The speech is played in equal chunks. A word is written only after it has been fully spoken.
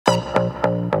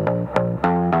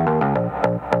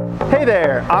Hey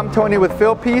there, I'm Tony with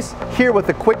Fieldpiece, here with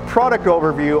a quick product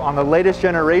overview on the latest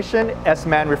generation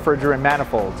SMAN refrigerant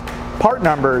manifolds. Part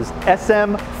numbers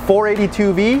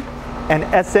SM482V and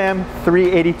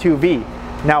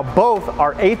SM382V. Now both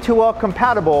are A2L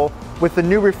compatible with the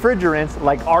new refrigerants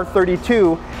like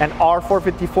R32 and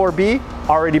R454B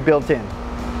already built in.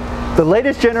 The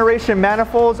latest generation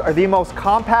manifolds are the most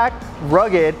compact,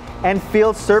 rugged, and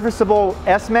field serviceable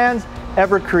SMANs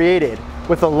ever created,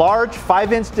 with a large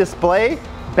 5-inch display,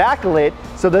 backlit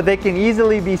so that they can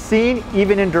easily be seen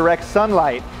even in direct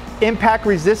sunlight, impact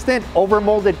resistant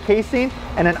overmolded casing,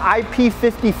 and an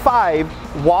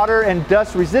IP55 water and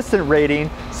dust resistant rating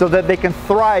so that they can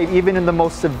thrive even in the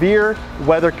most severe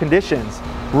weather conditions.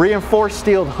 Reinforced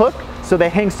steel hook so they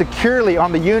hang securely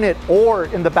on the unit or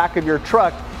in the back of your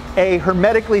truck. A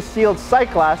hermetically sealed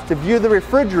sight glass to view the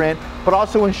refrigerant but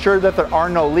also ensure that there are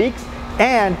no leaks,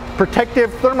 and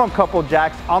protective thermocouple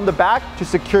jacks on the back to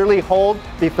securely hold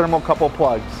the thermocouple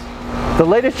plugs. The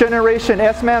latest generation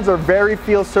SMANs are very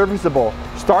field serviceable,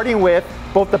 starting with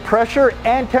both the pressure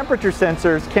and temperature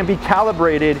sensors can be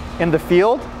calibrated in the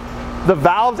field. The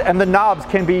valves and the knobs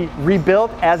can be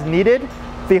rebuilt as needed.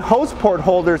 The hose port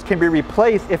holders can be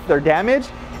replaced if they're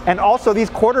damaged, and also these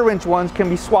 1/4 inch ones can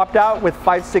be swapped out with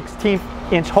 5/16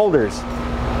 inch holders.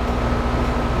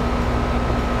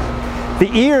 The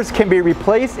ears can be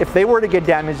replaced if they were to get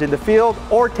damaged in the field,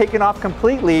 or taken off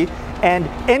completely and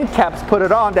end caps put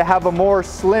it on to have a more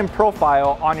slim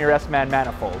profile on your SMAN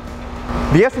manifold.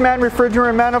 The SMAN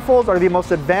refrigerant manifolds are the most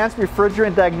advanced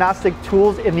refrigerant diagnostic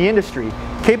tools in the industry,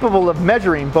 capable of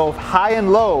measuring both high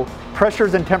and low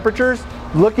pressures and temperatures,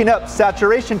 looking up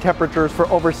saturation temperatures for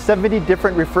over 70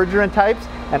 different refrigerant types,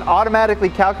 and automatically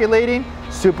calculating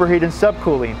superheat and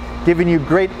subcooling, giving you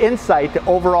great insight to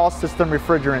overall system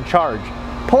refrigerant charge.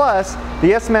 Plus,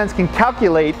 the SMANs can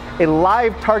calculate a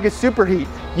live target superheat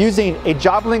using a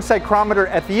job-link psychrometer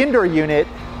at the indoor unit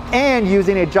and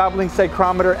using a job-link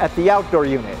psychrometer at the outdoor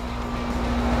unit.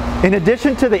 In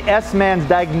addition to the SMAN's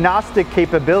diagnostic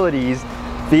capabilities,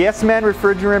 the SMAN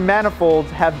refrigerant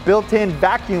manifolds have built-in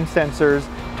vacuum sensors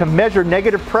to measure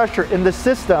negative pressure in the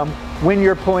system when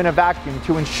you're pulling a vacuum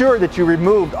to ensure that you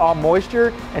removed all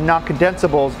moisture and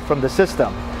non-condensables from the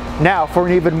system. Now, for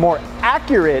an even more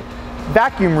accurate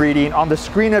vacuum reading on the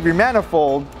screen of your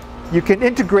manifold, you can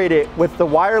integrate it with the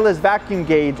wireless vacuum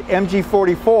gauge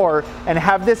MG44 and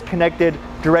have this connected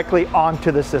directly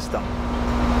onto the system.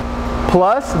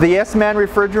 Plus, the SMAN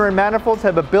refrigerant manifolds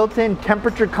have a built-in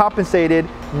temperature compensated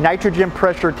nitrogen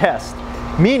pressure test,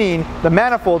 meaning the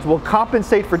manifolds will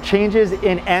compensate for changes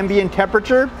in ambient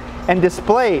temperature and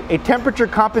display a temperature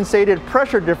compensated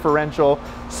pressure differential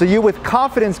so you with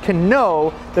confidence can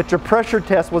know that your pressure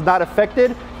test was not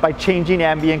affected by changing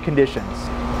ambient conditions.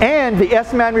 And the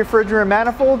SMAN refrigerant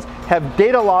manifolds have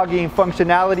data logging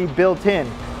functionality built in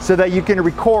so that you can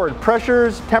record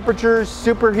pressures, temperatures,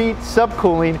 superheat,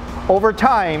 subcooling over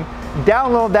time,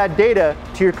 download that data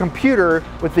to your computer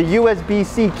with the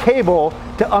USB-C cable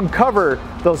to uncover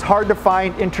those hard to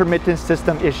find intermittent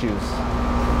system issues.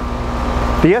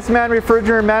 The SMAN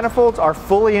refrigerant manifolds are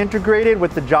fully integrated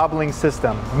with the JobLink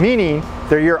system, meaning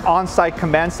they're your on-site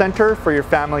command center for your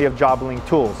family of JobLink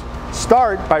tools.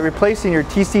 Start by replacing your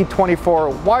TC24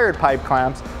 wired pipe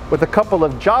clamps with a couple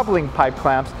of JobLink pipe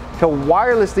clamps to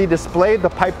wirelessly display the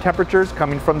pipe temperatures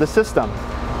coming from the system.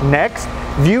 Next,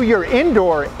 view your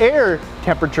indoor air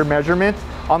temperature measurement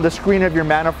on the screen of your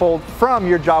manifold from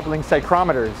your JobLink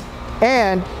psychrometers.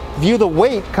 And view the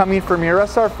weight coming from your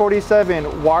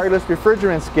SR47 wireless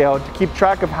refrigerant scale to keep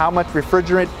track of how much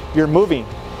refrigerant you're moving.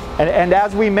 And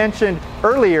as we mentioned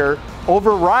earlier,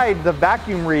 override the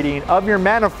vacuum reading of your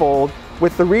manifold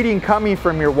with the reading coming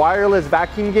from your wireless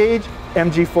vacuum gauge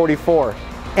MG44.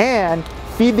 And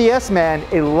feed the SMAN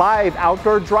a live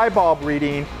outdoor dry bulb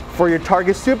reading for your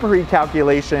target superheat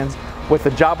calculations with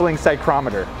the JobLink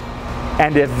psychrometer.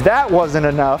 And if that wasn't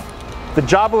enough, the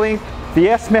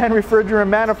SMAN refrigerant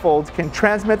manifolds can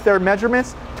transmit their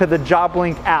measurements to the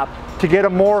JobLink app to get a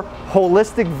more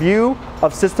holistic view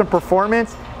of system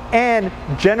performance and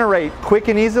generate quick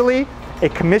and easily a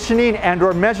commissioning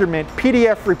and/or measurement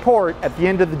PDF report at the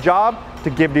end of the job to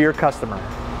give to your customer.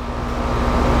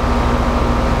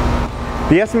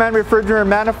 The SMAN refrigerant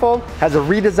manifold has a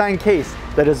redesigned case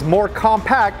that is more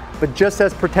compact but just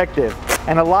as protective,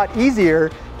 and a lot easier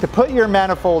to put your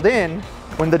manifold in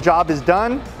when the job is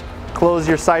done. Close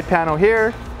your side panel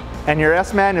here and your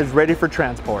SMAN is ready for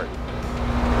transport.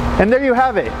 And there you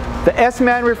have it. The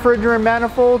SMAN refrigerant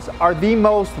manifolds are the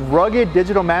most rugged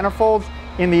digital manifolds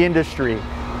in the industry.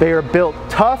 They are built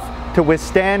tough to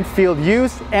withstand field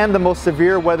use and the most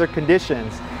severe weather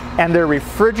conditions. and their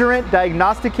refrigerant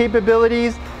diagnostic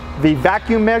capabilities, the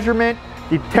vacuum measurement,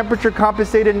 the temperature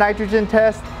compensated nitrogen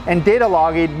test, and data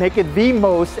logging make it the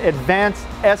most advanced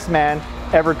SMAN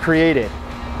ever created.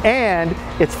 And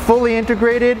it's fully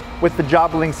integrated with the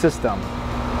JobLink system.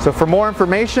 So for more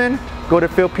information, go to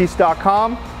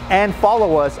fieldpiece.com and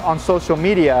follow us on social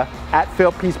media at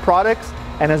Fieldpiece Products.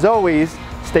 And as always,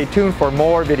 stay tuned for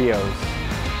more videos.